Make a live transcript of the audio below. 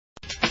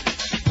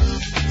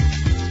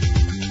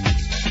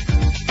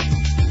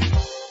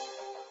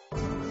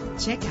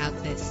Check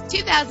out this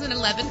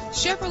 2011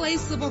 Chevrolet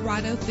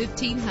Silverado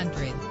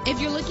 1500. If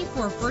you're looking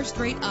for a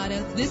first-rate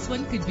auto, this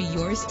one could be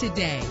yours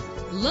today.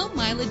 Low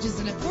mileage is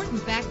an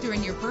important factor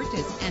in your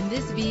purchase, and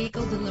this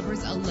vehicle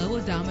delivers a low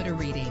odometer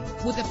reading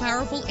with a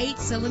powerful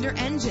 8-cylinder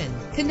engine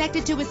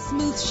connected to a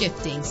smooth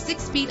shifting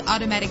 6-speed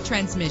automatic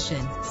transmission.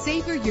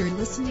 Savor your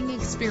listening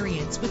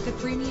experience with the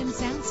premium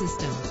sound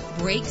system.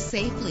 Brake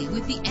safely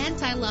with the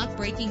anti-lock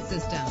braking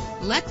system.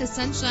 Let the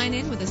sunshine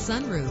in with a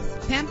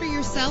sunroof. Pamper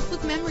yourself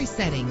with memory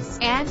settings.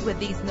 And with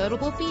these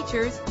notable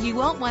features, you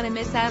won't want to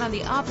miss out on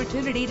the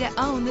opportunity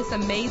to own this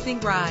amazing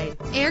ride.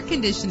 Air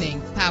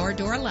conditioning, power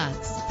door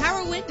locks,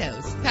 power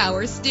windows,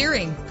 power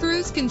steering,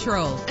 cruise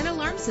control, an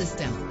alarm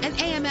system, an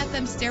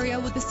AM/FM stereo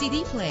with a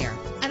CD player,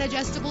 an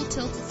adjustable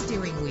tilt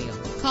steering wheel.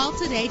 Call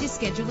today to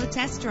schedule a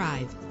test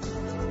drive.